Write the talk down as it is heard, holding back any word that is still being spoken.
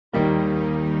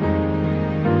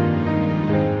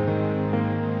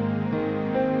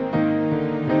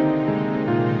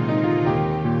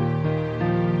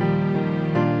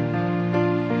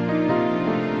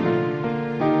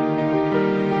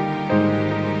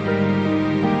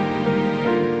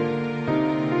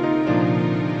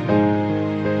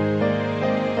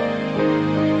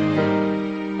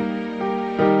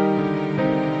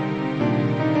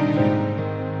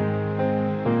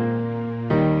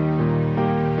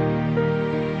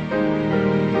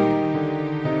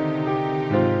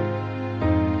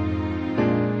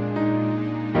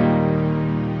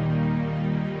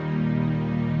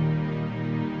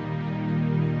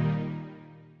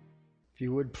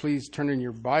would please turn in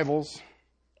your Bibles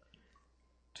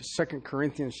to 2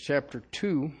 Corinthians chapter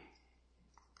 2.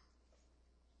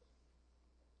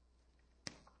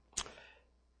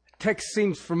 Text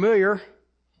seems familiar.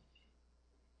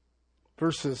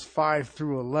 Verses 5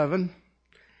 through 11.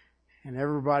 And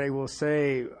everybody will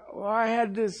say, well, I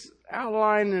had this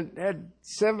outline that had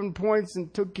 7 points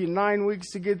and took you 9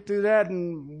 weeks to get through that,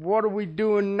 and what are we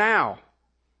doing now?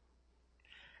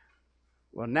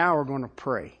 Well, now we're going to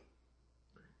pray.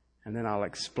 And then I'll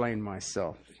explain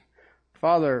myself.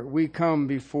 Father, we come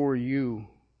before you,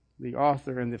 the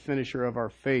author and the finisher of our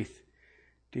faith,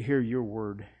 to hear your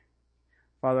word.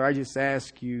 Father, I just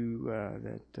ask you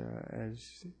that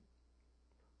as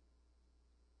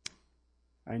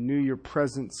I knew your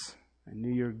presence, I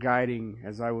knew your guiding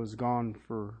as I was gone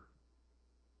for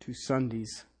 2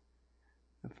 Sundays,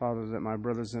 and Father, that my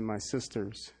brothers and my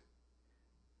sisters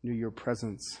knew your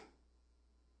presence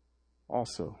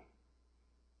also.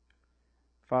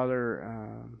 Father,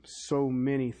 so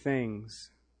many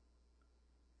things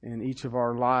in each of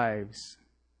our lives,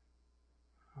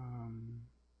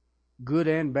 good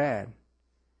and bad,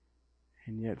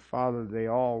 and yet, Father, they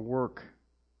all work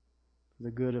for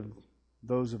the good of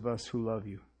those of us who love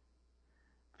you.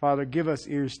 Father, give us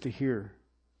ears to hear,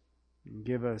 and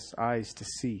give us eyes to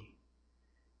see,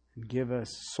 and give us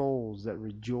souls that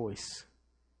rejoice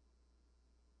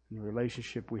in the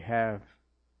relationship we have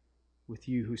with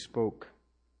you who spoke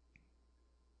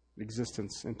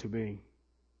existence into being.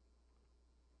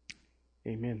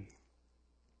 Amen.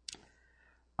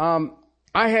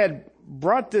 I had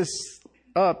brought this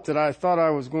up that I thought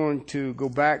I was going to go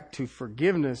back to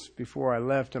forgiveness before I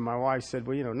left, and my wife said,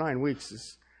 well, 9 weeks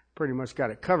is pretty much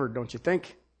got it covered, don't you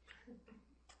think?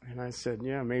 And I said,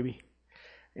 yeah, maybe.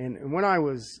 And when I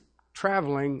was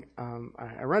traveling,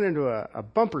 I ran into a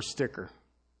bumper sticker.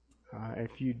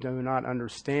 If you do not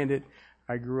understand it,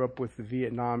 I grew up with the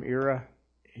Vietnam era,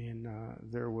 and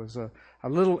there was a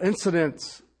little incident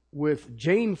with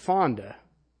Jane Fonda.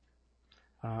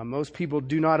 Most people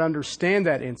do not understand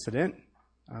that incident.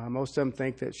 Most of them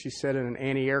think that she set in an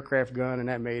anti-aircraft gun and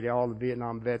that made all the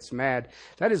Vietnam vets mad.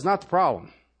 That is not the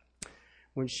problem.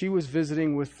 When she was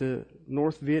visiting with the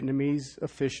North Vietnamese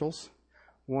officials,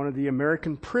 one of the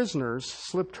American prisoners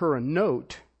slipped her a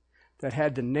note that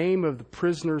had the name of the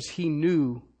prisoners he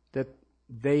knew that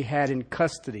they had in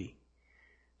custody.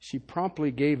 She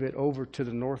promptly gave it over to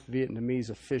the North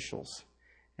Vietnamese officials,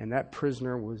 and that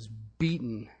prisoner was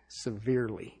beaten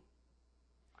severely.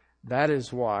 That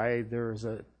is why there is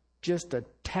just a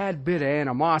tad bit of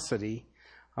animosity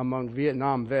among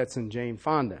Vietnam vets and Jane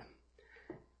Fonda.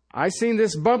 I seen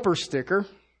this bumper sticker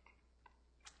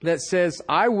that says,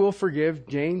 I will forgive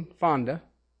Jane Fonda,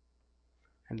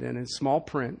 and then in small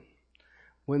print,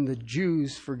 when the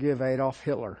Jews forgive Adolf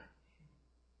Hitler.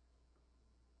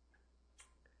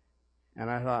 And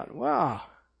I thought, wow,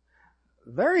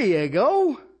 there you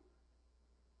go.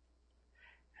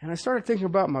 And I started thinking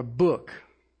about my book,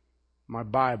 my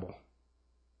Bible.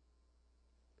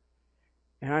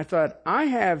 And I thought, I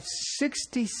have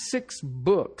 66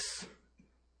 books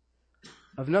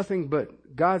of nothing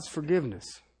but God's forgiveness.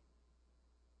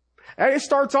 And it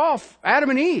starts off, Adam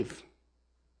and Eve.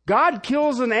 God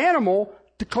kills an animal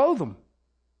to clothe them.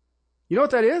 You know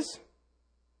what that is?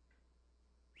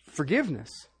 Forgiveness.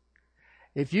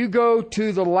 If you go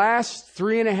to the last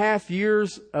 3.5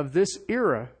 years of this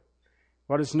era,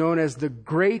 what is known as the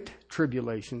Great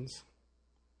Tribulations,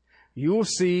 you will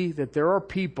see that there are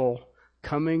people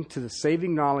coming to the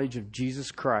saving knowledge of Jesus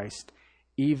Christ,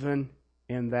 even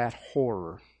in that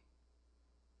horror.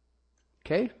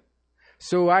 Okay?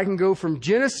 So I can go from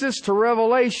Genesis to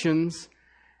Revelations,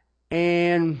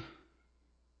 and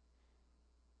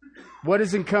what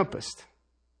is encompassed?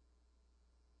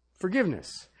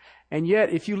 Forgiveness. And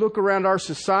yet, if you look around our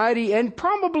society, and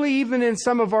probably even in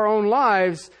some of our own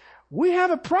lives, we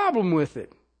have a problem with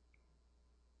it.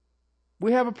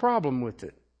 We have a problem with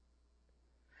it.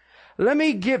 Let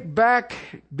me get back,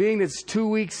 being it's 2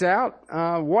 weeks out.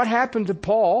 What happened to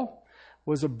Paul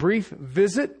was a brief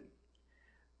visit.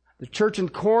 The church in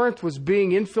Corinth was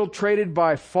being infiltrated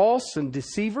by false and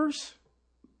deceivers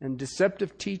and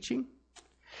deceptive teaching.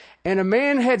 And a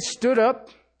man had stood up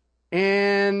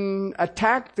and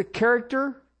attacked the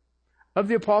character of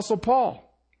the Apostle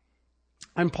Paul.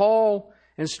 And Paul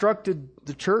instructed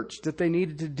the church that they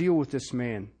needed to deal with this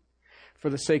man for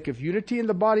the sake of unity in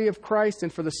the body of Christ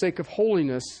and for the sake of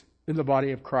holiness in the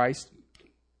body of Christ.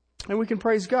 And we can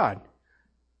praise God.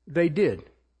 They did.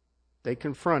 They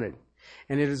confronted.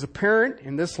 And it is apparent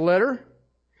in this letter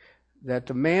that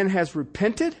the man has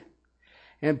repented.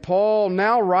 And Paul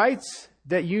now writes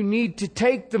that you need to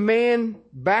take the man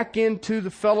back into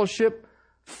the fellowship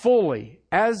fully,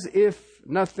 as if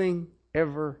nothing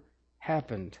ever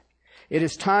happened. It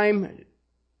is time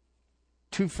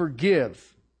to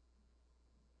forgive.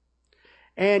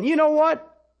 And you know what?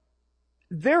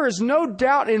 There is no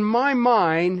doubt in my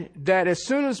mind that as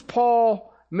soon as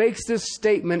Paul makes this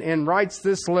statement and writes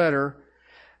this letter,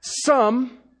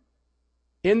 some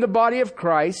in the body of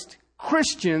Christ,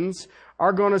 Christians,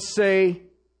 are going to say,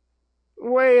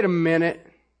 wait a minute.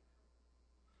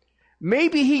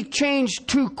 Maybe he changed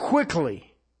too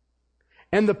quickly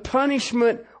and the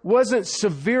punishment wasn't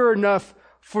severe enough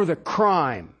for the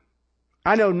crime.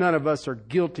 I know none of us are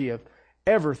guilty of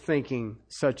ever thinking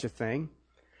such a thing.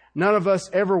 None of us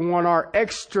ever want our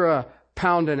extra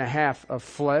pound and a half of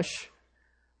flesh.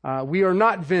 We are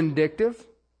not vindictive.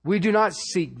 We do not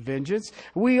seek vengeance.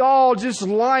 We all just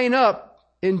line up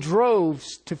in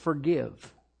droves to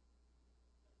forgive.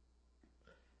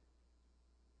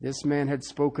 This man had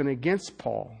spoken against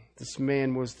Paul.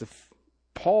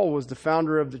 Paul was the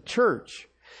founder of the church.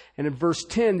 And in verse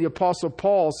 10, the Apostle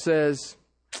Paul says,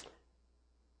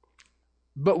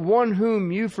 but one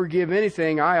whom you forgive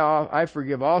anything, I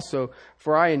forgive also,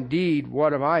 for I indeed,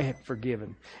 what have I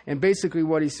forgiven? And basically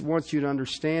what he wants you to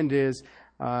understand is,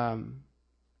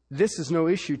 this is no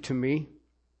issue to me,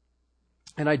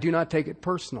 and I do not take it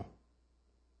personal.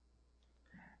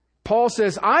 Paul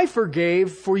says, I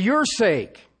forgave for your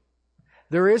sake.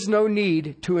 There is no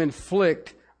need to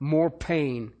inflict more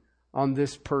pain on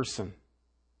this person.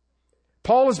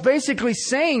 Paul is basically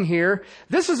saying here,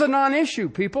 this is a non-issue,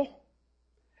 people.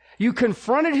 You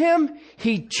confronted him,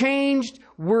 he changed,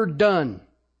 we're done.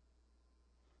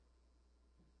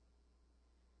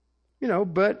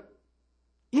 But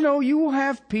you will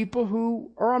have people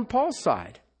who are on Paul's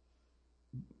side.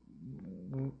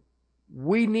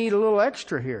 We need a little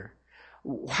extra here.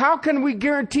 How can we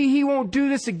guarantee he won't do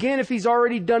this again if he's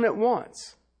already done it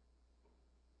once?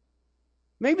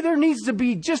 Maybe there needs to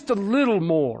be just a little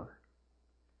more.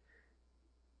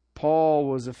 Paul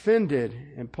was offended,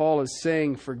 and Paul is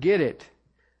saying, forget it.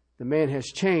 The man has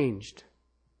changed.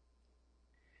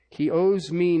 He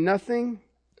owes me nothing.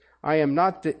 I am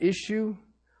not the issue.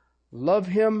 Love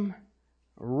him.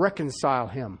 Reconcile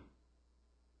him.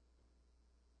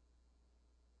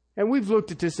 And we've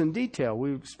looked at this in detail.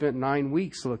 We've spent 9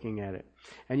 weeks looking at it.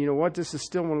 And you know what? This is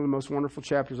still one of the most wonderful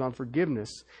chapters on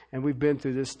forgiveness. And we've been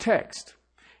through this text.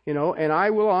 And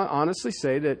I will honestly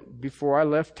say that before I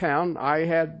left town, I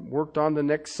had worked on the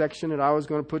next section that I was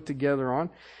going to put together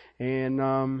on.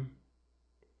 And,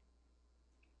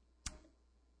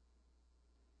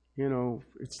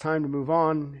 it's time to move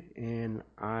on. And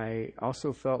I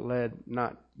also felt led,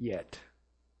 not yet.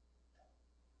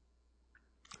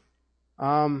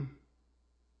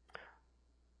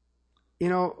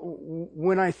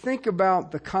 When I think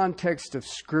about the context of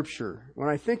Scripture, when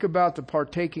I think about the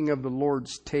partaking of the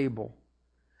Lord's table,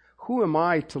 who am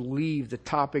I to leave the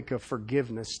topic of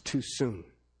forgiveness too soon?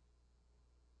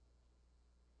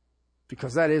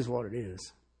 Because that is what it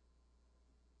is.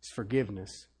 It's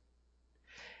forgiveness.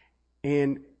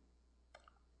 And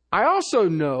I also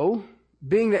know,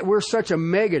 being that we're such a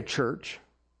mega church,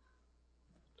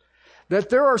 that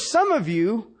there are some of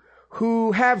you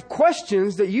who have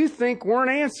questions that you think weren't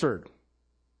answered.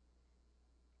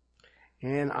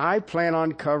 And I plan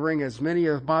on covering as many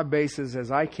of my bases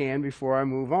as I can before I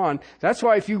move on. That's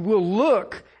why if you will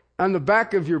look on the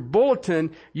back of your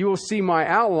bulletin, you will see my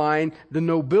outline, the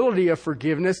nobility of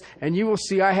forgiveness, and you will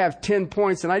see I have 10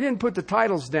 points. And I didn't put the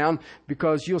titles down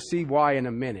because you'll see why in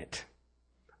a minute.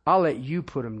 I'll let you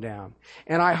put them down.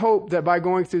 And I hope that by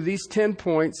going through these 10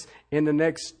 points in the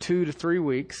next 2 to 3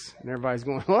 weeks, and everybody's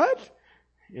going, what?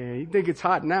 Yeah, you think it's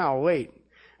hot now? Wait.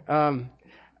 That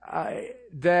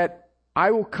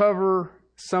I will cover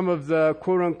some of the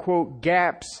quote-unquote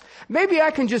gaps. Maybe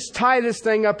I can just tie this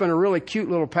thing up in a really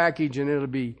cute little package and it'll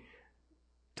be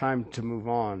time to move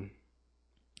on.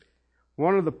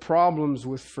 One of the problems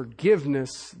with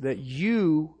forgiveness that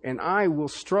you and I will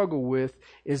struggle with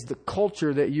is the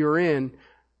culture that you're in,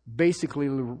 basically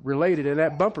related to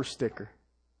that bumper sticker.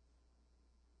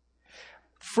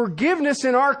 Forgiveness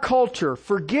in our culture,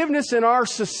 forgiveness in our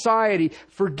society,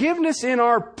 forgiveness in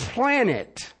our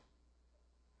planet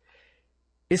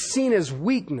is seen as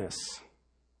weakness.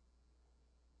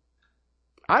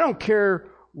 I don't care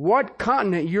what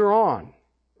continent you're on.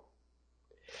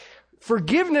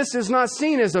 Forgiveness is not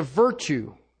seen as a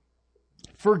virtue.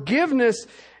 Forgiveness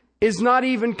is not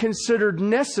even considered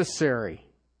necessary.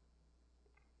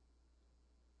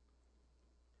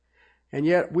 And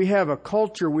yet we have a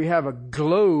culture, we have a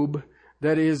globe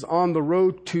that is on the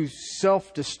road to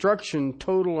self-destruction,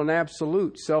 total and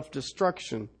absolute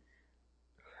self-destruction.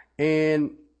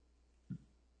 And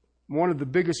one of the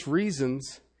biggest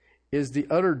reasons is the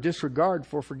utter disregard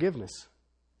for forgiveness.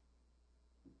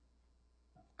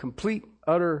 Complete,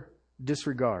 utter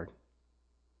disregard.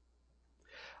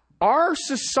 Our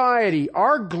society,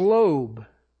 our globe,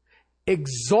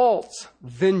 exalts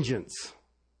vengeance.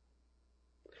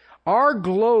 Our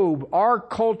globe, our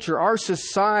culture, our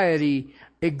society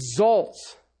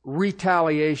exalts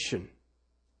retaliation.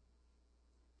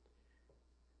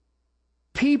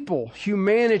 People,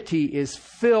 humanity is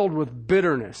filled with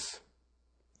bitterness.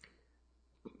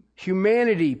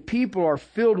 Humanity, people are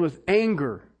filled with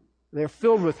anger. They're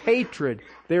filled with hatred.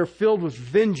 They're filled with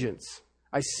vengeance.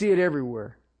 I see it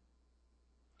everywhere.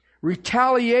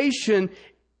 Retaliation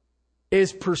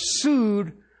is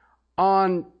pursued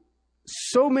on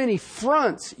so many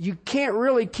fronts, you can't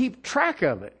really keep track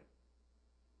of it.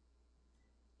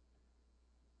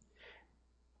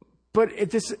 But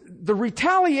the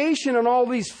retaliation on all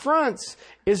these fronts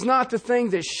is not the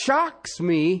thing that shocks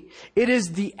me. It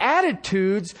is the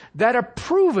attitudes that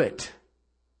approve it.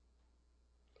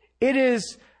 It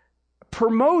is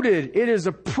promoted. It is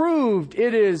approved.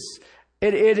 It is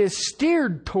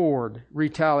steered toward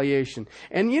retaliation.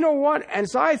 And you know what?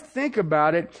 As I think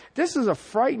about it, this is a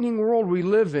frightening world we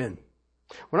live in.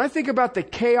 When I think about the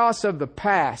chaos of the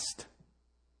past,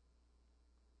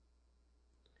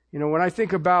 when I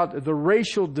think about the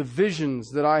racial divisions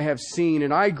that I have seen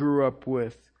and I grew up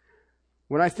with,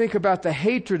 when I think about the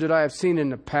hatred that I have seen in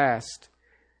the past,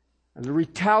 and the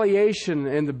retaliation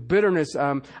and the bitterness.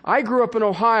 I grew up in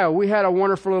Ohio. We had a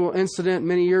wonderful little incident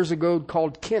many years ago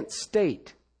called Kent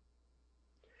State.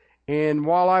 And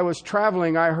while I was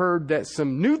traveling, I heard that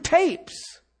some new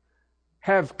tapes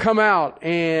have come out,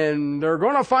 and they're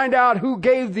going to find out who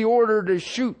gave the order to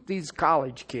shoot these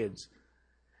college kids.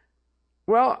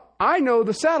 Well, I know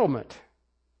the settlement.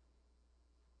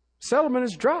 Settlement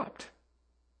is dropped.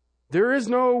 There is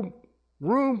no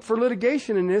room for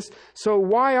litigation in this, so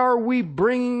why are we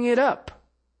bringing it up?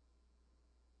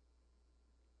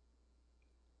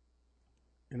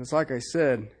 And it's like I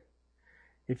said,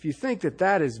 if you think that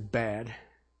that is bad,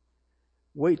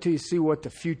 wait till you see what the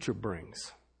future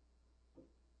brings.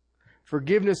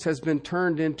 Forgiveness has been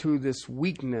turned into this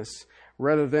weakness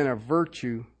rather than a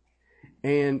virtue.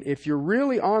 And if you're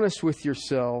really honest with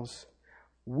yourselves,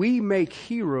 we make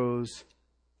heroes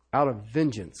out of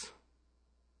vengeance.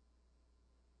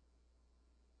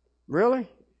 Really?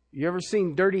 You ever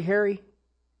seen Dirty Harry?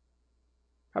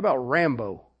 How about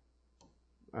Rambo?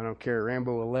 I don't care,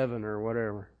 Rambo 11 or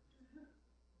whatever.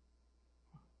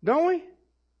 Don't we?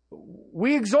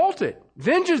 We exalt it.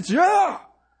 Vengeance, yeah!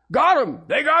 Got them!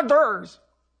 They got theirs!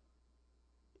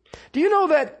 Do you know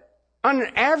that on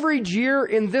an average year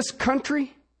in this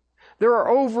country, there are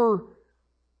over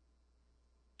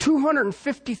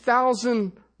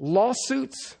 250,000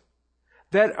 lawsuits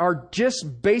that are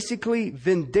just basically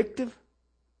vindictive?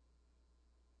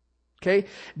 Okay.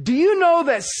 Do you know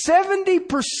that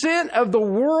 70% of the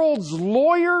world's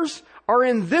lawyers are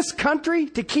in this country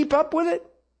to keep up with it?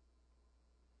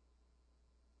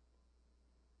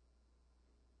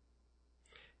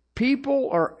 People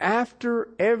are after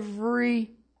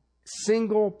every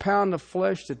single pound of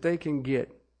flesh that they can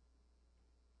get.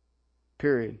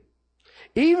 Period.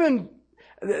 Even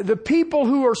the people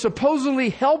who are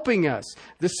supposedly helping us,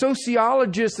 the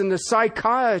sociologists and the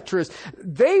psychiatrists,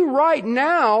 they write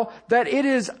now that it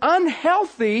is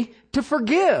unhealthy to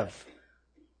forgive.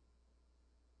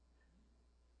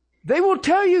 They will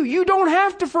tell you, you don't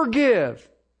have to forgive.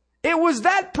 It was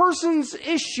that person's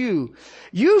issue.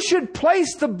 You should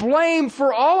place the blame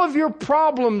for all of your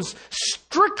problems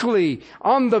strictly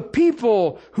on the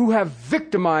people who have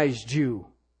victimized you.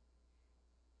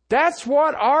 That's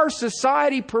what our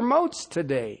society promotes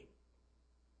today.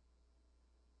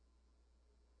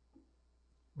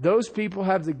 Those people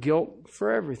have the guilt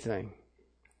for everything.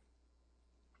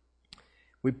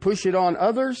 We push it on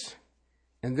others,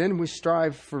 and then we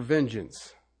strive for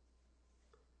vengeance.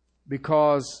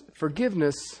 Because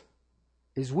forgiveness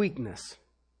is weakness.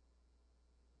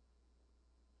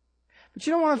 But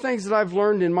you know one of the things that I've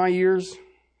learned in my years,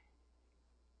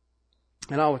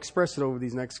 and I'll express it over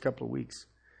these next couple of weeks.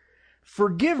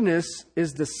 Forgiveness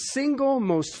is the single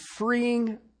most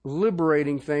freeing,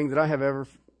 liberating thing that I have ever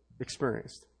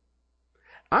experienced.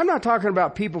 I'm not talking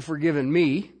about people forgiving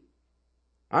me.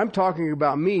 I'm talking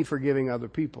about me forgiving other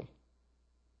people.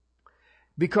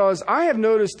 Because I have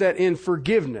noticed that in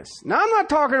forgiveness, now I'm not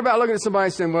talking about looking at somebody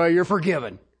and saying, well, you're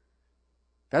forgiven.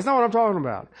 That's not what I'm talking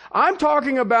about. I'm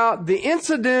talking about the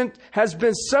incident has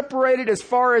been separated as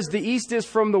far as the east is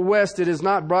from the west. It is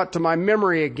not brought to my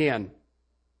memory again.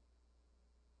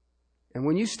 And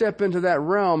when you step into that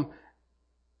realm,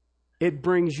 it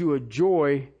brings you a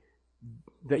joy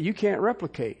that you can't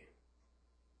replicate.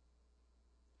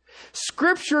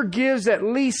 Scripture gives at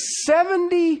least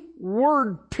 70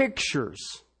 word pictures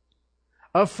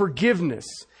of forgiveness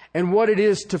and what it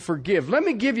is to forgive. Let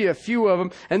me give you a few of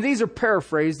them, and these are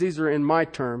paraphrased. These are in my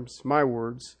terms, my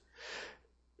words.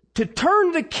 To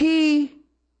turn the key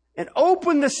and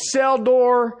open the cell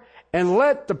door and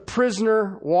let the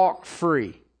prisoner walk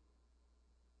free.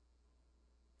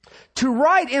 To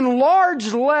write in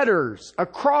large letters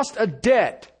across a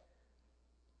debt,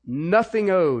 nothing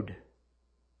owed.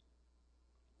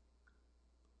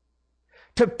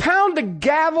 To pound a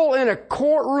gavel in a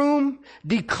courtroom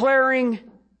declaring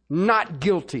not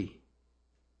guilty.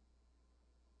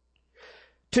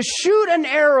 To shoot an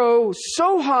arrow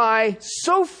so high,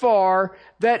 so far,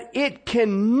 that it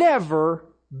can never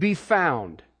be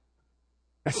found.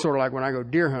 That's sort of like when I go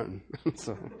deer hunting.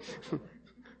 So,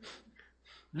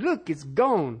 look, it's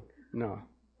gone. No.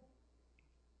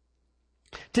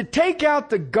 To take out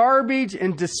the garbage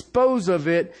and dispose of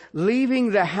it,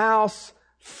 leaving the house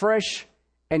fresh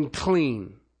and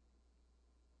clean.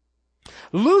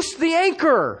 Loose the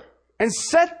anchor and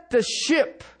set the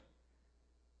ship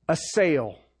a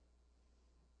sail.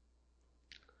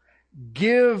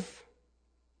 Give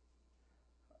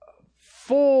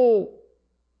full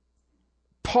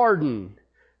pardon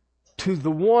to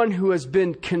the one who has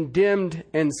been condemned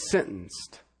and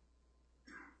sentenced.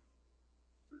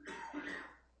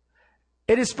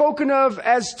 It is spoken of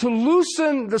as to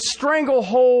loosen the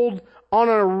stranglehold on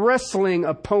a wrestling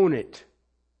opponent.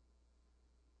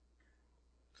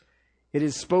 It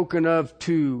is spoken of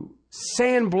to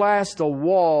sandblast a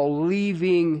wall,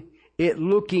 leaving it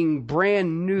looking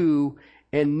brand new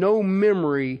and no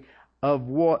memory of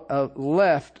what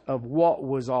left of what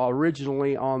was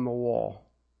originally on the wall.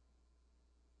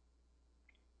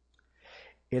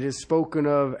 It is spoken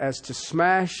of as to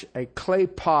smash a clay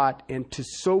pot into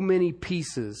so many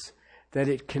pieces that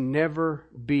it can never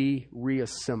be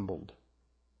reassembled.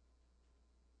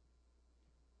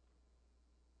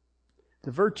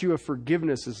 The virtue of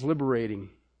forgiveness is liberating.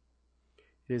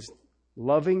 It is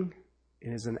loving,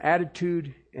 it is an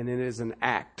attitude, and it is an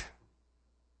act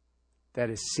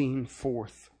that is seen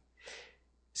forth.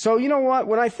 So you know what?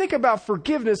 When I think about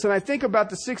forgiveness and I think about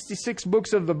the 66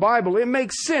 books of the Bible, it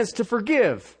makes sense to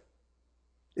forgive.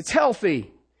 It's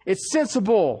healthy. It's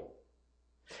sensible.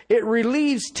 It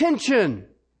relieves tension.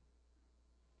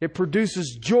 It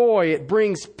produces joy. It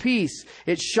brings peace.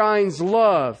 It shines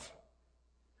love.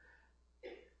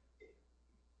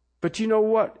 But you know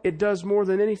what it does more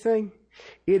than anything?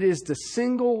 It is the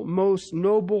single most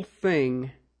noble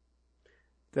thing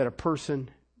that a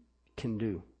person can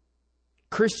do.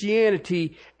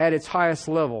 Christianity at its highest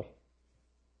level.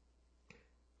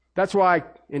 That's why I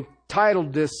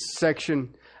entitled this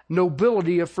section,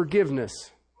 Nobility of Forgiveness.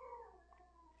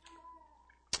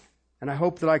 And I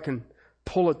hope that I can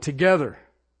pull it together.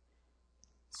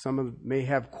 Some of them may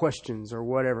have questions or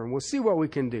whatever, and we'll see what we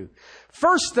can do.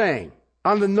 First thing,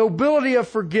 on the nobility of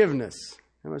forgiveness.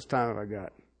 How much time have I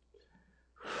got?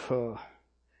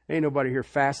 Ain't nobody here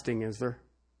fasting, is there?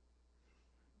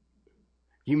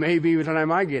 You may be by the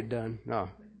time I get done. No.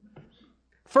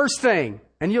 First thing,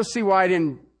 and you'll see why I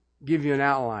didn't give you an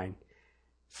outline.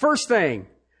 First thing,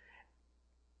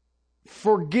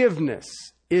 forgiveness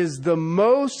is the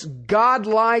most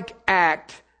godlike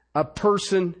act a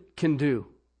person can do.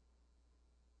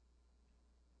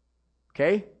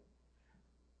 Okay?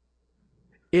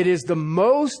 It is the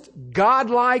most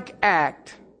godlike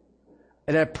act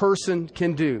that a person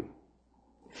can do.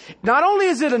 Not only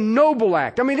is it a noble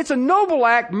act, I mean, it's a noble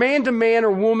act man to man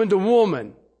or woman to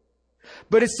woman,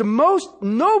 but it's the most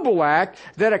noble act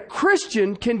that a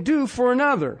Christian can do for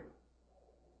another.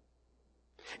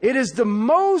 It is the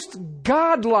most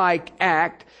godlike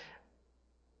act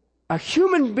a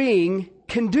human being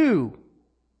can do.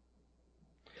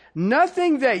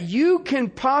 Nothing that you can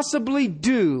possibly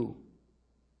do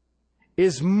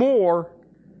is more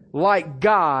like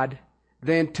God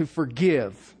than to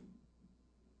forgive.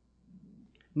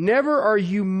 Never are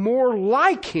you more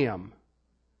like Him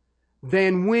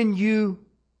than when you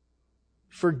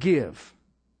forgive.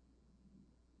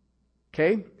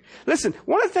 Okay? Listen,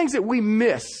 one of the things that we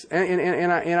miss,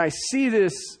 and I see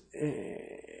this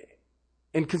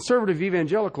in conservative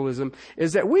evangelicalism,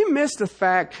 is that we miss the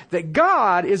fact that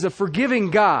God is a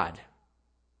forgiving God.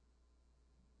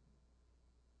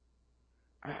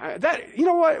 You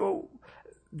know what?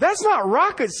 That's not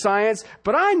rocket science,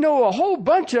 but I know a whole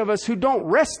bunch of us who don't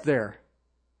rest there.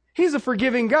 He's a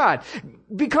forgiving God.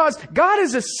 Because God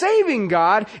is a saving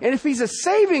God, and if He's a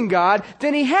saving God,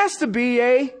 then He has to be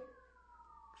a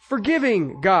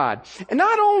forgiving God. And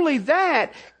not only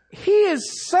that, He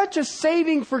is such a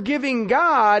saving, forgiving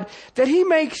God that He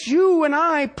makes you and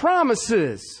I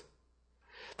promises.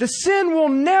 The sin will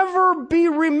never be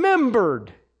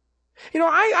remembered. You know,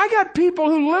 I got people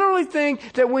who literally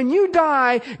think that when you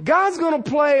die, God's going to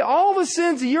play all the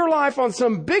sins of your life on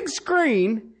some big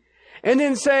screen and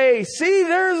then say, see,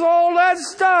 there's all that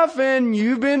stuff and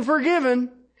you've been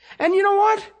forgiven. And you know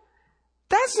what?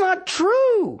 That's not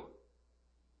true.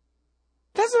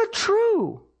 That's not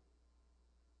true.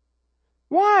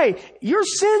 Why? Your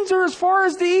sins are as far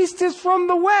as the east is from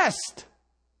the west.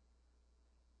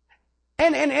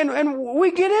 And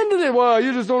we get into this. Well,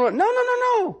 you just don't know.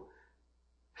 No.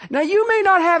 Now, you may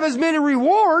not have as many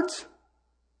rewards,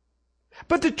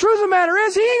 but the truth of the matter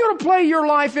is, He ain't going to play your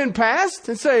life in past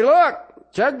and say,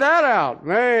 look, check that out.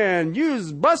 Man,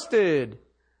 you's busted.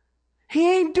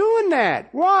 He ain't doing that.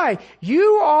 Why?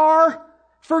 You are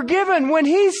forgiven. When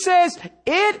He says,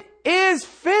 it is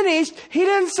finished, He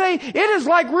didn't say, it is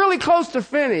like really close to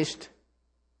finished.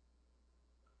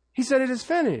 He said, it is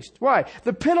finished. Why?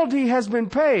 The penalty has been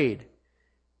paid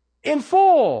in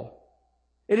full.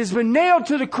 It has been nailed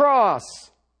to the cross.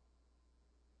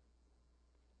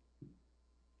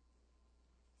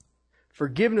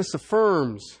 Forgiveness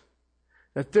affirms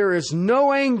that there is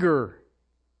no anger,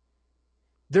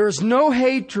 there is no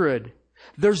hatred,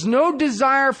 there's no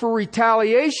desire for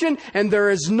retaliation, and there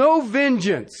is no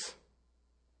vengeance.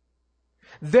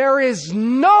 There is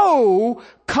no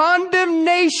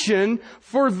condemnation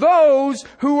for those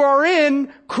who are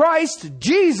in Christ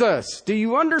Jesus. Do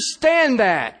you understand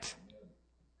that?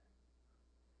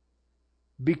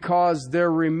 Because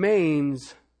there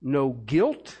remains no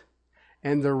guilt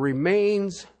and there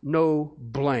remains no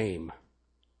blame.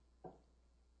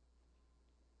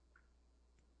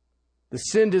 The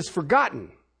sin is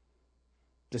forgotten.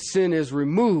 The sin is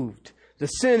removed. The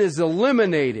sin is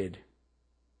eliminated.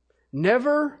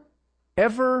 Never,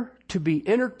 ever to be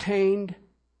entertained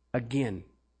again.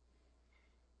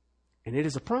 And it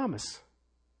is a promise.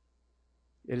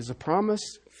 It is a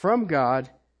promise from God,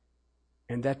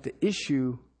 and that the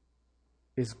issue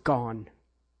is gone.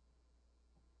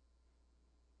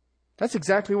 That's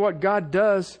exactly what God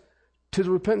does to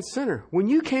the repentant sinner. When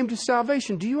you came to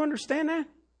salvation, do you understand that?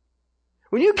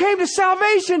 When you came to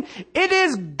salvation, it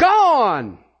is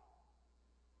gone.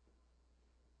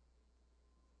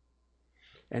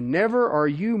 And never are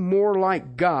you more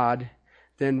like God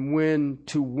than when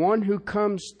to one who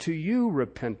comes to you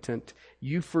repentant,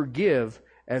 you forgive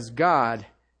as God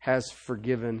has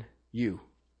forgiven you.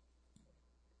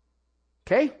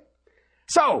 Okay?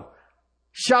 So,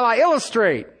 shall I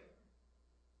illustrate?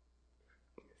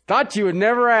 Thought you would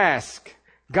never ask.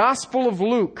 Gospel of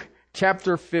Luke,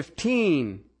 chapter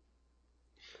 15,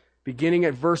 beginning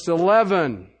at verse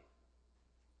 11.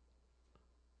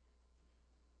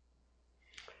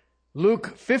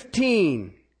 Luke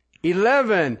 15,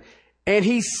 11. And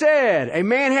he said, a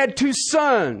man had 2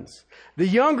 sons. The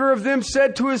younger of them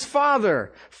said to his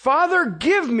father, Father,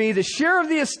 give me the share of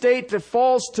the estate that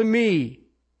falls to me.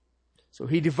 So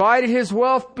he divided his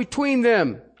wealth between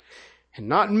them. And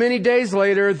not many days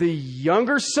later, the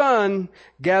younger son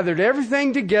gathered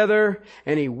everything together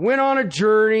and he went on a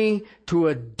journey to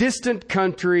a distant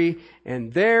country,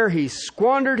 and there he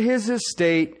squandered his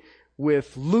estate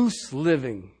with loose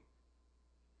living.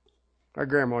 Our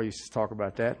grandma used to talk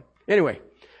about that. Anyway,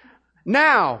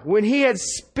 now when he had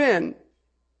spent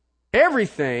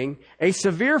everything, a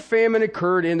severe famine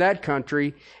occurred in that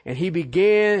country, and he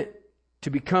began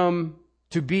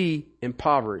to be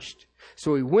impoverished.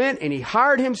 So he went and he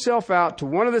hired himself out to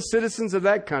one of the citizens of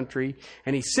that country,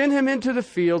 and he sent him into the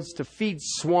fields to feed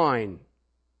swine.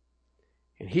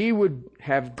 And he would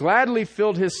have gladly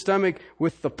filled his stomach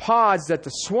with the pods that the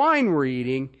swine were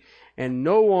eating, and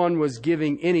no one was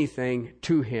giving anything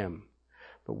to him.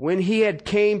 But when he had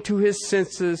came to his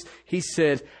senses, he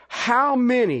said, how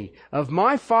many of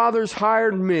my father's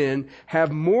hired men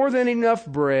have more than enough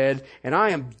bread, and I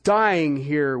am dying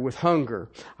here with hunger?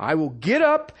 I will get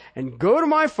up and go to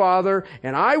my father,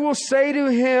 and I will say to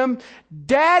him,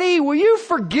 Daddy, will you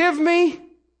forgive me?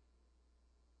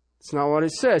 It's not what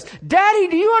it says. Daddy,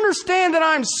 do you understand that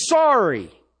I'm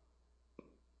sorry?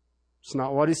 It's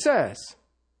not what it says.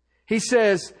 He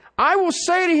says, I will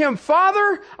say to him,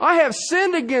 Father, I have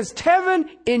sinned against heaven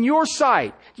in your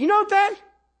sight. You know that?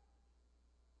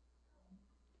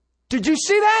 Did you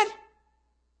see that?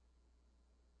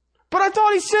 But I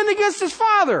thought he sinned against his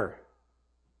father.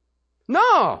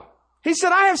 No. He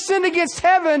said, I have sinned against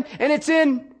heaven, and it's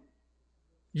in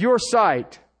your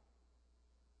sight.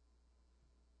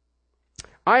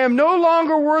 I am no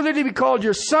longer worthy to be called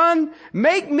your son.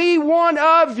 Make me one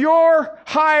of your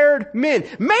hired men.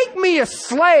 Make me a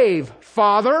slave,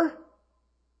 Father.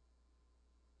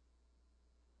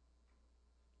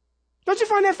 Don't you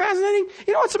find that fascinating?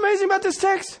 You know what's amazing about this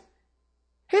text?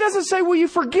 He doesn't say, will you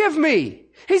forgive me?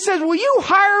 He says, will you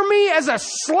hire me as a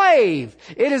slave?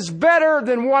 It is better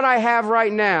than what I have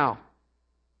right now.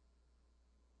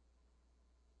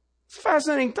 It's a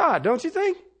fascinating thought, don't you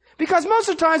think? Because most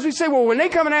of the times we say, well, when they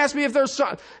come and ask me if there's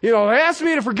some, they ask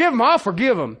me to forgive them, I'll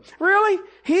forgive them. Really?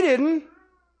 He didn't.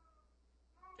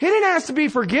 He didn't ask to be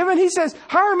forgiven. He says,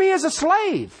 hire me as a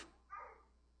slave.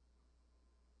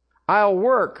 I'll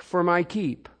work for my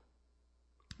keep.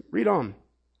 Read on.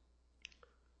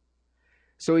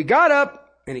 So he got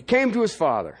up and he came to his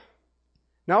father.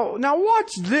 Now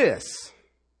watch this.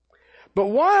 But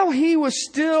while he was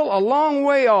still a long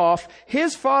way off,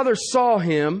 his father saw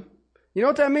him. You know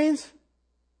what that means?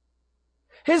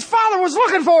 His father was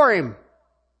looking for him.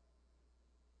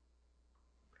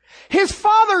 His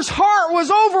father's heart was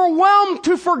overwhelmed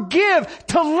to forgive,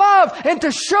 to love, and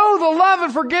to show the love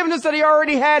and forgiveness that he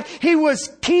already had. He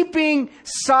was keeping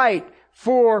sight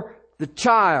for the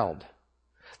child.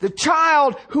 The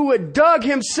child who had dug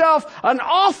himself an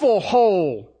awful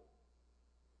hole.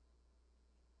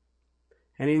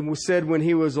 And he said when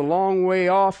he was a long way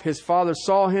off, his father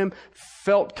saw him,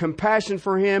 felt compassion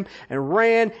for him, and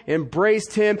ran,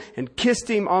 embraced him, and kissed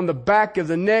him on the back of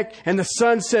the neck. And the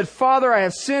son said, Father, I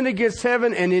have sinned against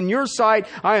heaven, and in your sight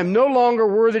I am no longer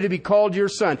worthy to be called your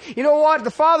son. You know what?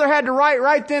 The father had to write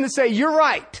right then and say, you're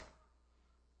right.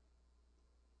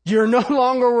 You're no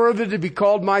longer worthy to be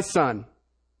called my son.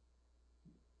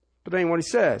 But that ain't what he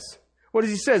says. What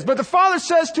does he say? But the father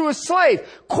says to his slave,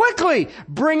 quickly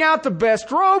bring out the best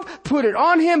robe, put it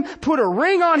on him, put a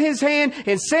ring on his hand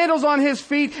and sandals on his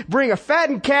feet, bring a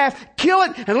fattened calf, kill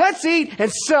it, and let's eat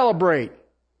and celebrate.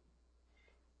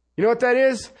 You know what that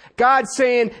is? God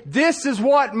saying, this is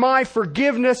what my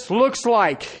forgiveness looks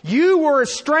like. You were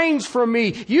estranged from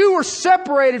me. You were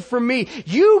separated from me.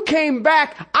 You came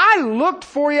back. I looked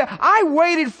for you. I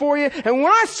waited for you. And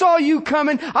when I saw you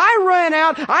coming, I ran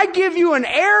out. I give you an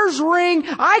heir's ring.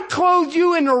 I clothed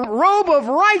you in a robe of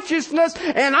righteousness,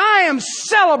 and I am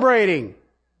celebrating.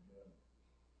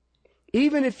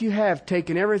 Even if you have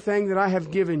taken everything that I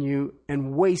have given you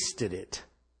and wasted it.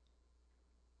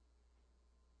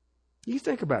 You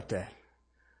think about that.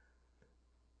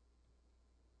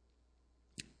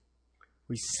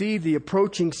 We see the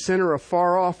approaching sinner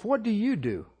afar off. What do you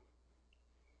do?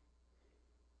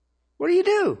 What do you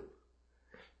do?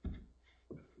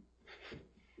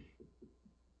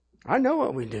 I know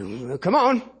what we do. Come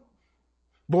on.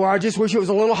 Boy, I just wish it was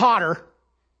a little hotter.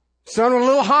 Sun was a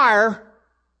little higher.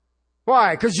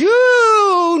 Why? Because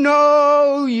you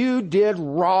know you did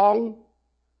wrong.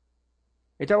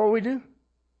 Ain't that what we do?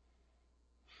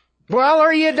 Well,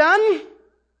 are you done?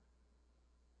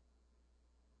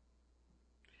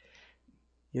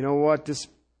 You know what this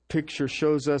picture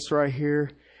shows us right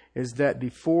here is that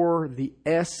before the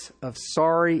S of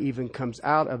sorry even comes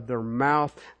out of their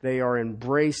mouth, they are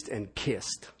embraced and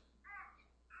kissed.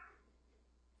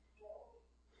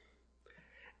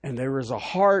 And there is a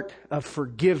heart of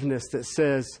forgiveness that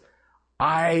says,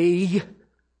 I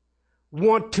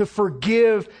want to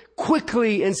forgive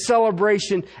quickly in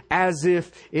celebration as if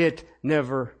it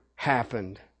never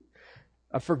happened.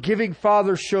 A forgiving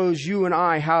Father shows you and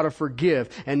I how to forgive,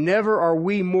 and never are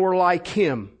we more like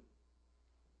Him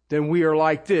than we are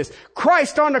like this.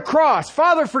 Christ on the cross,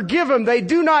 Father, forgive them. They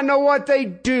do not know what they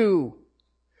do.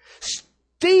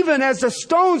 Stephen, as the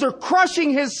stones are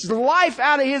crushing his life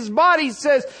out of his body,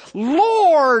 says,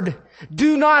 Lord,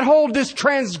 do not hold this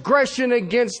transgression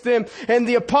against them. And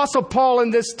the Apostle Paul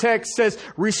in this text says,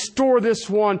 restore this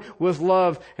one with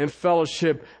love and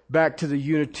fellowship back to the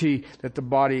unity that the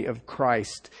body of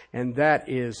Christ. And that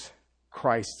is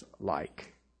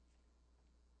Christ-like.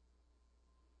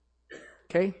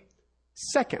 Okay?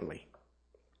 Secondly,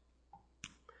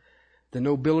 the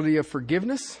nobility of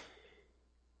forgiveness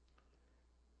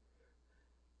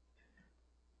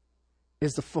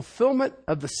is the fulfillment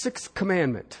of the sixth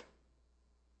commandment.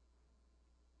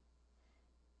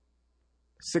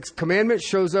 Sixth commandment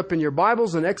shows up in your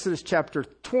Bibles in Exodus chapter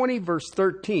 20, verse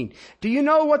 13. Do you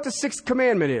know what the sixth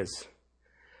commandment is?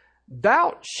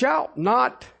 Thou shalt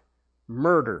not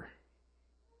murder.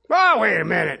 Oh, wait a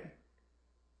minute.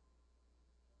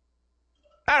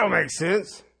 That don't make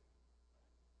sense.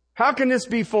 How can this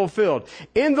be fulfilled?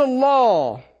 In the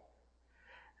law,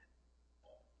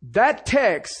 that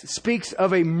text speaks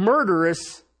of a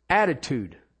murderous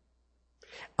attitude.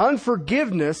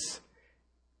 Unforgiveness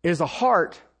is a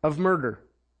heart of murder.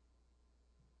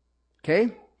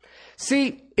 Okay?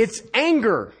 See, it's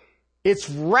anger. It's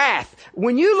wrath.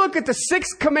 When you look at the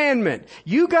sixth commandment,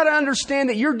 you got to understand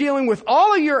that you're dealing with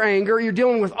all of your anger, you're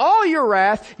dealing with all of your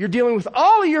wrath, you're dealing with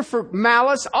all of your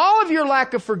malice, all of your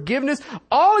lack of forgiveness,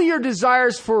 all of your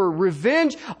desires for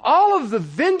revenge. All of the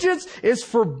vengeance is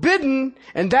forbidden,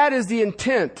 and that is the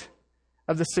intent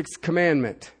of the sixth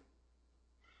commandment.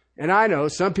 And I know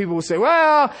some people will say,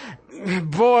 well,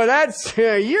 boy,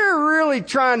 you're really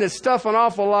trying to stuff an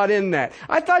awful lot in that.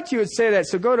 I thought you would say that.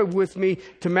 So go with me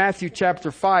to Matthew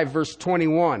chapter 5, verse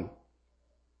 21.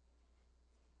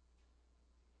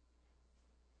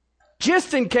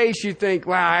 Just in case you think,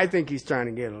 well, I think he's trying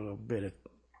to get a little bit of,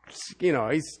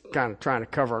 he's kind of trying to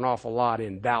cover an awful lot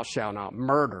in thou shalt not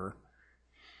murder.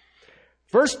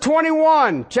 Verse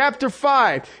 21, chapter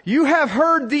 5. You have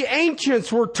heard the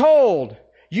ancients were told,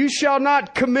 you shall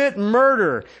not commit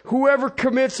murder. Whoever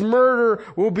commits murder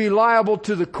will be liable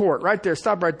to the court. Right there.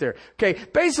 Stop right there. Okay.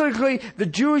 Basically, the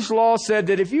Jewish law said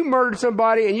that if you murdered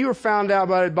somebody and you were found out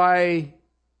about it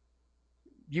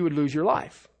you would lose your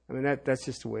life. I mean, that's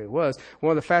just the way it was.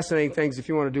 One of the fascinating things, if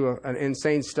you want to do an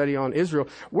insane study on Israel,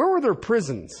 where were their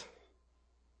prisons?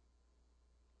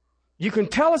 You can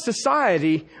tell a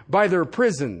society by their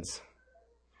prisons.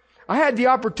 I had the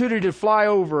opportunity to fly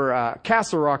over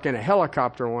Castle Rock in a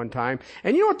helicopter one time.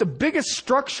 And you know what the biggest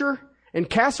structure in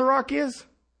Castle Rock is?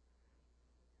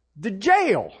 The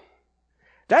jail.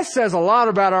 That says a lot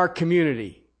about our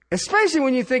community. Especially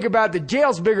when you think about the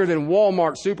jail's bigger than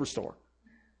Walmart Superstore.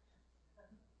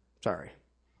 Sorry.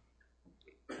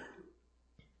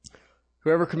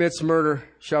 Whoever commits murder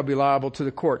shall be liable to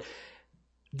the court.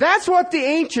 That's what the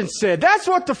ancients said. That's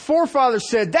what the forefathers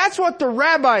said. That's what the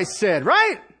rabbis said,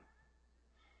 right?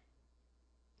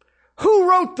 Who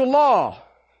wrote the law?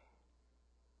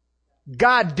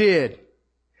 God did.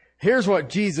 Here's what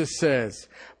Jesus says.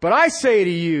 But I say to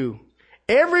you,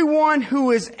 everyone who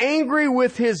is angry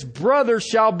with his brother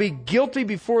shall be guilty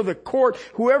before the court.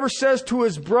 Whoever says to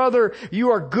his brother, you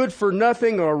are good for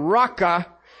nothing, or raka,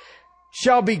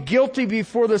 shall be guilty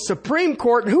before the Supreme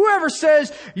Court. And whoever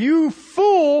says, you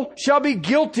fool, shall be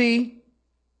guilty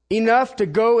enough to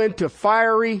go into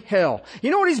fiery hell. You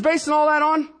know what he's basing all that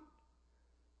on?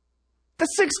 The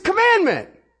sixth commandment.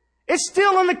 It's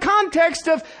still in the context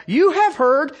of, you have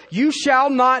heard, you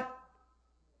shall not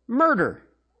murder.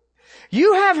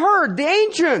 You have heard the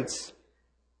ancients.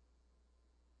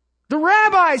 The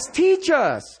rabbis teach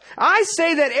us. I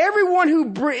say that everyone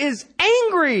who is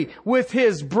angry with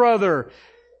his brother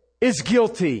is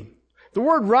guilty. The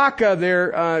word raka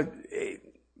there,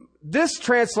 this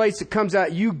translates, it comes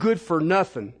out, you good for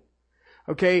nothing.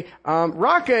 Okay,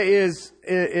 raka is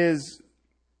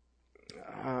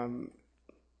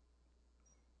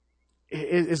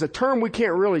a term we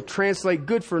can't really translate.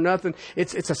 Good for nothing.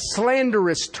 It's a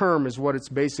slanderous term is what it's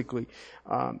basically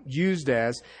used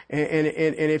as. And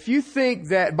if you think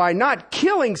that by not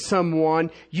killing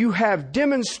someone you have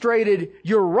demonstrated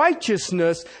your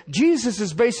righteousness, Jesus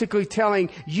is basically telling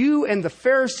you and the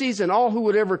Pharisees and all who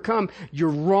would ever come, you're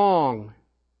wrong.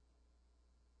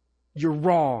 You're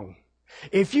wrong.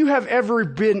 If you have ever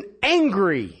been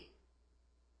angry,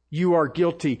 you are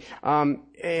guilty.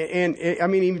 And I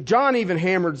mean, John even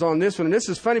hammers on this one. And this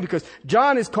is funny because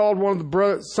John is called one of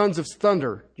the sons of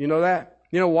thunder. You know that?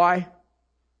 You know why?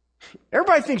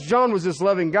 Everybody thinks John was this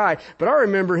loving guy. But I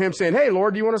remember him saying, hey,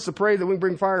 Lord, do you want us to pray that we can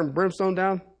bring fire and brimstone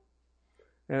down?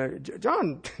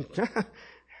 John,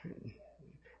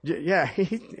 yeah,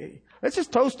 let's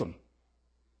just toast him.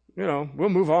 We'll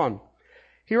move on.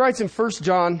 He writes in 1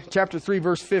 John chapter 3,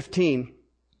 verse 15,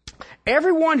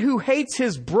 everyone who hates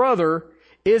his brother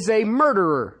is a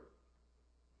murderer.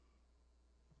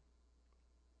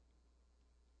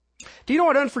 Do you know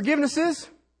what unforgiveness is?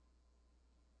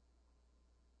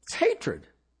 It's hatred.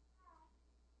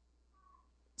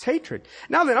 It's hatred.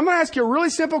 Now then, I'm going to ask you a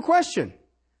really simple question.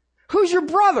 Who's your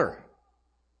brother?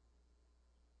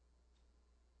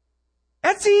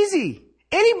 That's easy.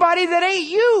 Anybody that ain't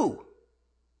you.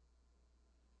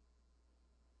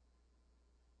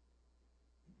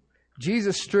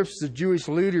 Jesus strips the Jewish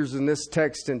leaders in this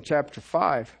text in chapter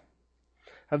 5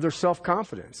 of their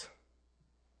self-confidence.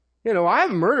 I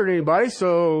haven't murdered anybody,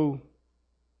 so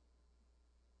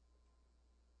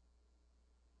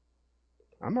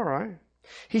I'm all right.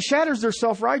 He shatters their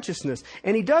self-righteousness,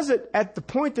 and he does it at the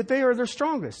point that they are their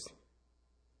strongest,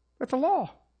 at the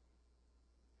law.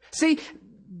 See,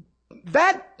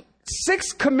 that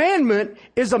sixth commandment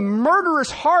is a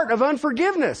murderous heart of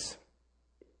unforgiveness.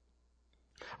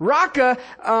 Raka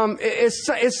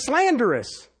is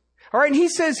slanderous. All right, and he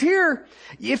says here,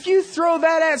 if you throw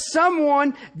that at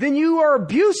someone, then you are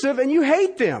abusive and you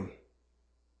hate them,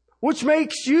 which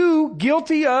makes you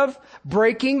guilty of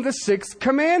breaking the sixth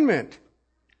commandment.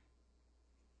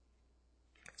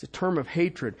 It's a term of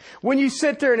hatred. When you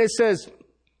sit there and it says,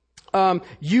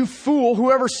 you fool,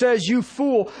 whoever says you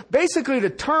fool, basically the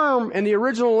term in the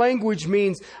original language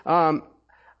means, the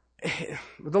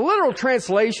literal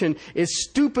translation is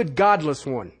stupid, godless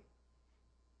one.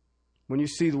 When you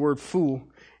see the word fool,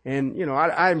 and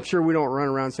I'm sure we don't run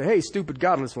around and say, hey, stupid,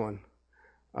 godless one.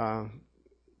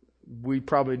 We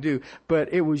probably do.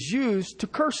 But it was used to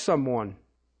curse someone.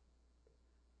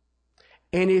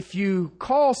 And if you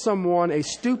call someone a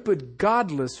stupid,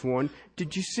 godless one,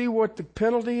 did you see what the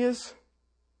penalty is?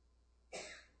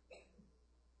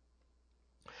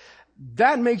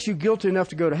 That makes you guilty enough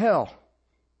to go to hell.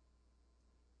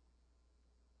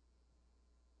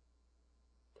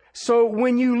 So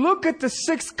when you look at the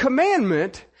sixth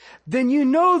commandment, then you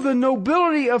know the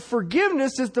nobility of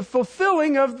forgiveness is the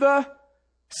fulfilling of the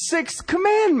sixth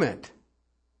commandment.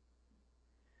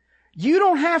 You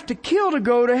don't have to kill to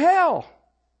go to hell.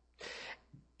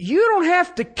 You don't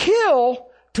have to kill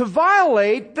to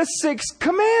violate the sixth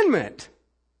commandment.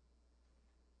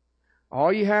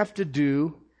 All you have to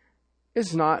do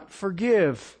is not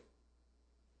forgive.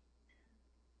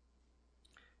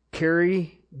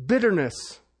 Carry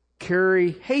bitterness.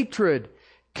 Carry hatred,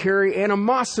 carry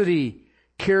animosity,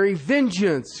 carry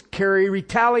vengeance, carry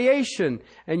retaliation,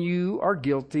 and you are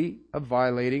guilty of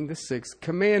violating the sixth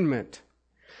commandment.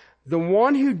 The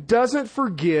one who doesn't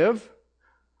forgive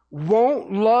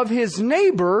won't love his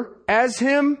neighbor as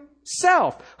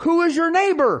himself. Who is your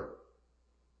neighbor?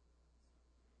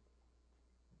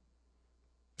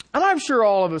 And I'm sure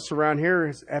all of us around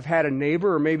here have had a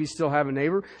neighbor, or maybe still have a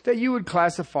neighbor, that you would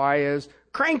classify as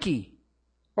cranky.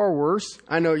 Or worse.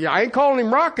 I know, I ain't calling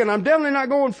him rockin'. I'm definitely not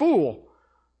going fool.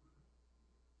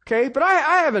 Okay, but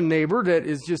I have a neighbor that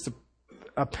is just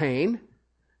a pain.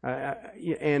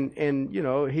 And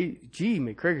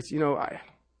me crickets,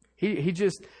 he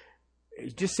just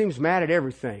seems mad at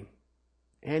everything.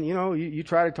 And, you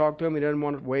try to talk to him. He doesn't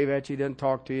want to wave at you. He doesn't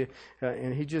talk to you.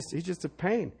 And he's just a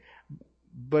pain.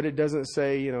 But it doesn't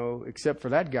say, except for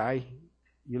that guy,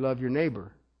 you love your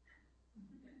neighbor.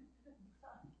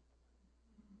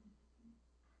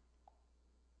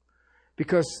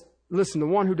 Because, listen, the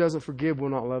one who doesn't forgive will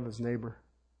not love his neighbor.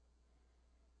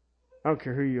 I don't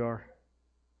care who you are.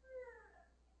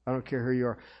 I don't care who you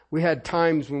are. We had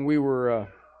times when we were,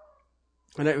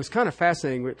 and it was kind of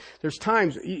fascinating. There's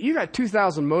times, you got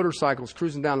 2,000 motorcycles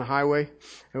cruising down the highway.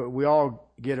 We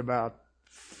all get about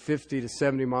 50 to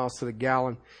 70 miles to the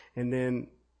gallon. And then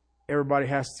everybody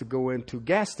has to go into a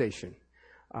gas station.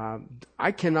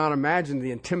 I cannot imagine the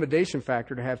intimidation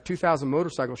factor to have 2,000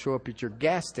 motorcycles show up at your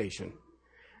gas station.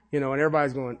 And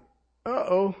everybody's going,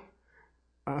 you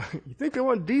think they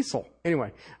want diesel?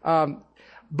 Anyway,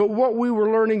 but what we were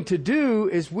learning to do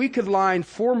is we could line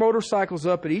 4 motorcycles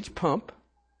up at each pump,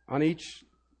 on each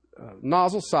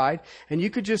nozzle side, and you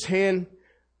could just hand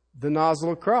the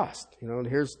nozzle across.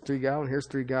 Here's 3 gallon, here's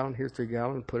 3 gallon, here's 3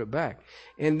 gallon, and put it back.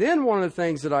 And then one of the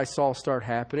things that I saw start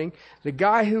happening, the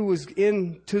guy who was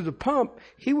into the pump,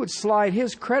 he would slide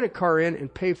his credit card in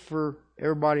and pay for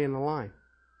everybody in the line.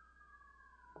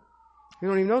 You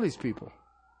don't even know these people.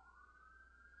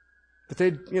 But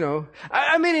they,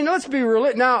 let's be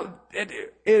real. Now,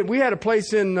 we had a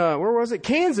place in, where was it?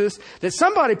 Kansas, that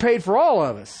somebody paid for all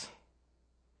of us.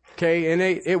 Okay, and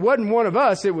it wasn't one of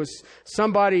us. It was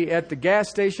somebody at the gas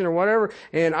station or whatever.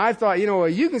 And I thought,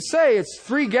 you can say it's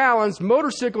 3 gallons.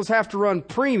 Motorcycles have to run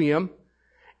premium.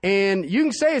 And you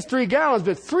can say it's 3 gallons,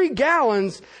 but 3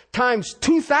 gallons times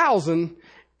 2,000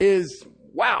 is,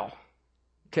 wow.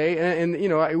 Okay, and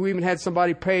we even had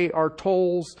somebody pay our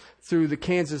tolls through the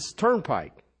Kansas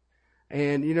Turnpike.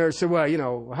 And, said,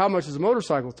 well, how much is a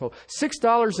motorcycle toll?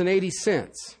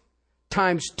 $6.80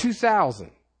 times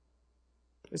 2,000.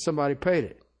 And somebody paid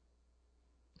it.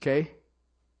 Okay?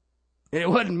 And it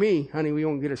wasn't me. Honey, we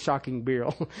won't get a shocking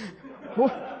bill.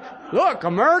 Look,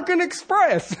 American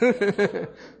Express.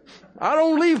 I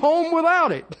don't leave home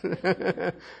without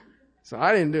it. So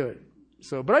I didn't do it.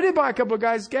 But I did buy a couple of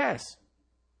guys gas.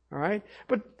 All right.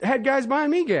 But had guys buying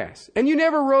me gas. And you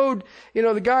never rode,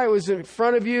 the guy who was in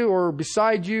front of you or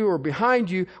beside you or behind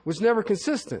you was never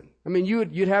consistent. I mean,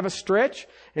 you'd have a stretch,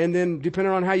 and then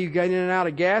depending on how you got in and out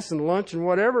of gas and lunch and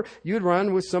whatever, you'd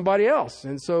run with somebody else.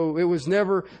 And so it was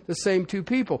never the same 2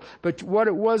 people. But what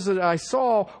it was that I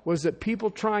saw was that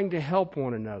people trying to help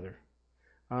one another.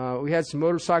 We had some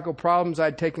motorcycle problems.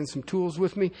 I'd taken some tools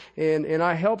with me, and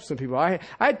I helped some people.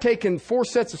 I'd taken 4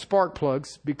 sets of spark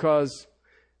plugs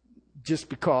just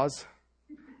because.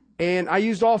 And I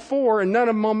used all 4, and none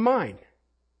of them on mine.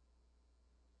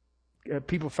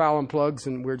 People fouling plugs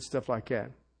and weird stuff like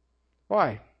that.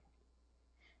 Why?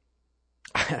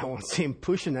 I don't want to see him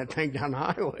pushing that thing down the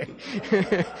highway.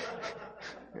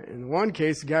 In one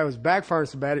case, the guy was backfiring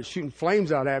so bad, it's shooting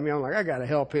flames out at me. I'm like, I got to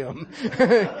help him.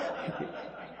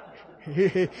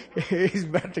 He's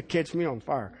about to catch me on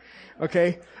fire.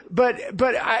 Okay. But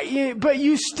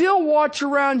you still watch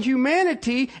around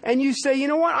humanity and you say, you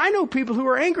know what? I know people who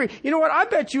are angry. You know what? I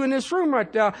bet you in this room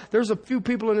right now, there's a few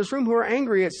people in this room who are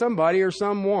angry at somebody or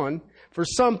someone for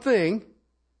something.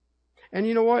 And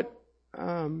you know what?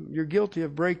 You're guilty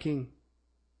of breaking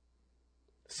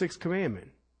the 6th commandment.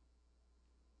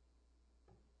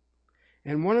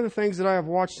 And one of the things that I have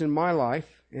watched in my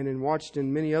life and watched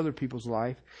in many other people's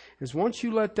life is once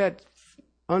you let that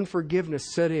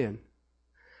unforgiveness set in,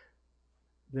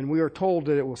 then we are told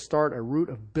that it will start a root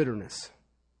of bitterness.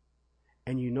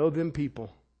 And you know them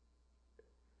people.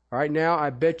 All right, now I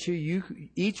bet you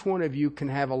each one of you can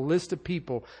have a list of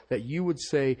people that you would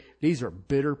say, these are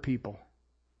bitter people.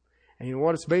 And you know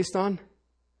what it's based on?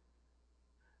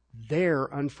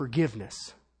 Their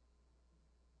unforgiveness.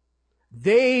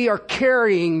 They are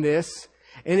carrying this,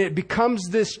 and it becomes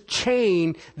this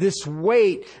chain, this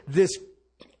weight, this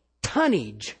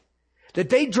tonnage that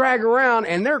they drag around,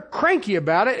 and they're cranky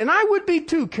about it, and I would be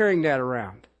too, carrying that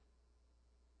around.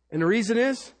 And the reason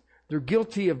is, they're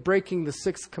guilty of breaking the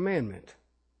 6th commandment.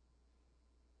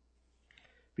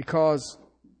 Because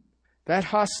that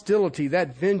hostility,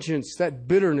 that vengeance, that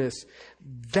bitterness,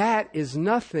 that is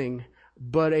nothing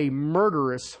but a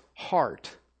murderous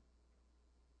heart.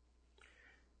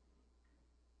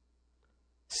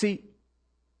 See,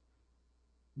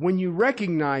 when you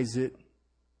recognize it,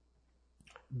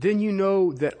 then you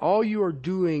know that all you are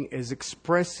doing is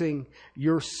expressing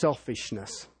your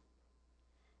selfishness.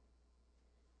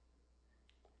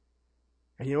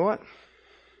 And you know what?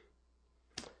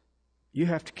 You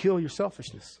have to kill your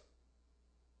selfishness.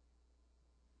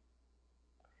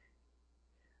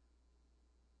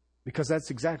 Because that's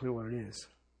exactly what it is.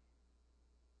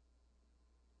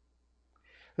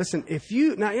 Listen,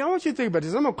 now I want you to think about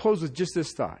this. I'm going to close with just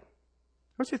this thought.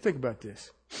 I want you to think about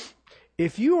this.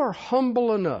 If you are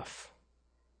humble enough,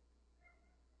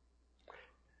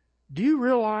 do you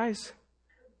realize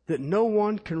that no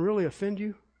one can really offend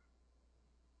you?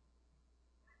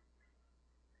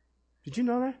 Did you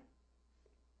know that?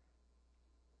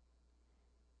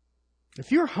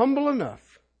 If you're humble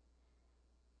enough,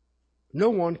 no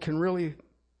one can really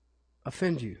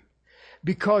offend you.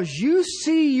 Because you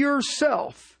see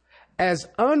yourself as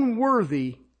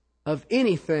unworthy of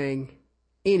anything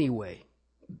anyway.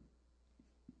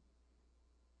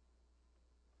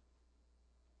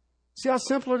 See how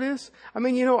simple it is? I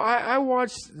mean, I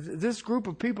watched this group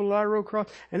of people that I rode across,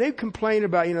 and they complain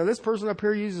about, this person up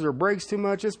here uses their brakes too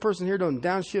much. This person here doesn't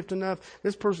downshift enough.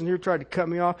 This person here tried to cut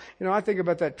me off. I think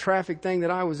about that traffic thing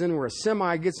that I was in where a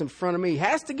semi gets in front of me. He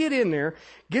has to get in there,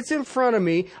 gets in front of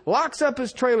me, locks up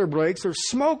his trailer brakes. There's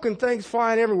smoke and things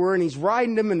flying everywhere, and he's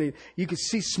riding them, and you can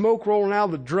see smoke rolling out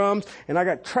of the drums. And I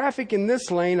got traffic in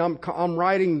this lane. I'm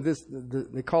riding this,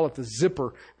 they call it the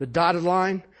zipper, the dotted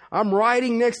line. I'm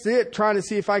riding next to it, trying to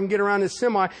see if I can get around this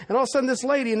semi. And all of a sudden, this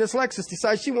lady in this Lexus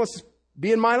decides she wants to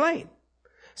be in my lane.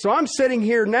 So I'm sitting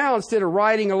here now, instead of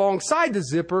riding alongside the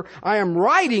zipper, I am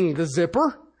riding the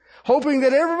zipper, hoping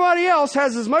that everybody else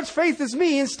has as much faith as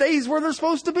me and stays where they're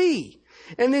supposed to be.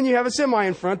 And then you have a semi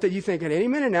in front that you think at any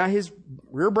minute now, his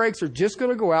rear brakes are just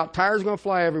going to go out, tires are going to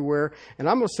fly everywhere, and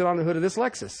I'm going to sit on the hood of this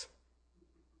Lexus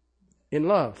in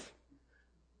love.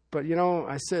 But,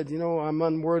 I said, I'm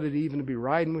unworthy to even be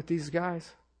riding with these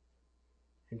guys.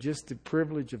 And just the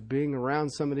privilege of being around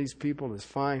some of these people is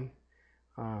fine.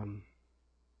 And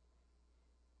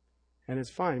it's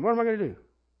fine. What am I going to do?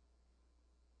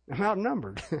 I'm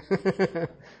outnumbered.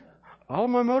 All of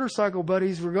my motorcycle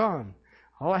buddies were gone.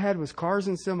 All I had was cars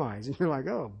and semis. And you're like,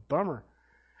 oh, bummer.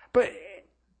 But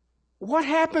what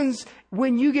happens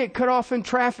when you get cut off in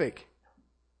traffic?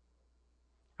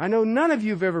 I know none of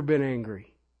you have ever been angry.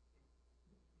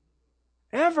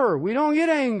 Ever. We don't get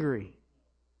angry.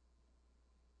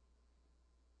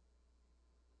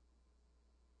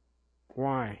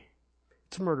 Why?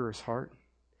 It's a murderous heart.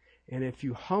 And if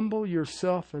you humble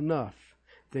yourself enough,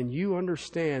 then you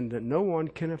understand that no one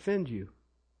can offend you.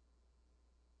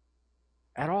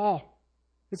 At all.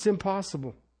 It's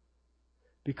impossible.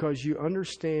 Because you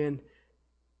understand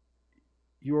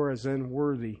you're as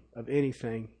unworthy of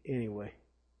anything anyway.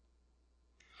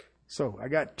 So I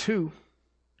got 2.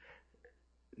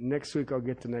 Next week I'll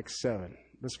get the next 7.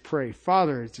 Let's pray.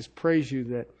 Father, I just praise you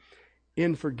that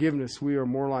in forgiveness we are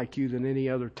more like you than any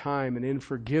other time. And in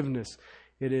forgiveness,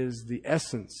 it is the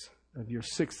essence of your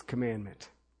 6th commandment.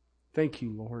 Thank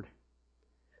you, Lord.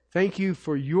 Thank you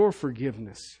for your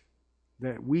forgiveness,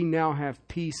 that we now have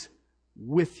peace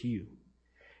with you.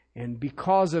 And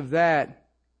because of that,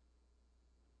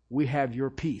 we have your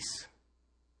peace.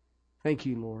 Thank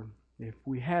you, Lord. If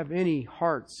we have any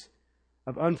hearts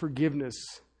of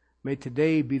unforgiveness, may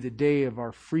today be the day of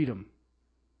our freedom,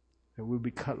 that we'll be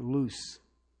cut loose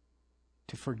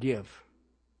to forgive.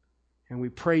 And we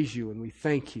praise you and we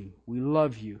thank you. We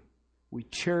love you. We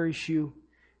cherish you.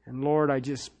 And Lord, I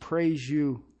just praise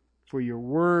you for your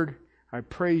word. I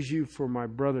praise you for my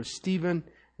brother Stephen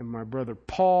and my brother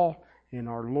Paul and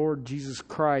our Lord Jesus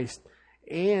Christ,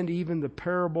 and even the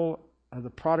parable of the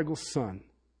prodigal son,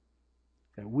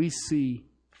 that we see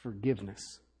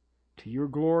forgiveness. To your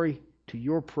glory, to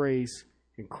your praise,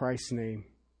 in Christ's name,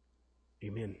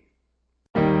 amen.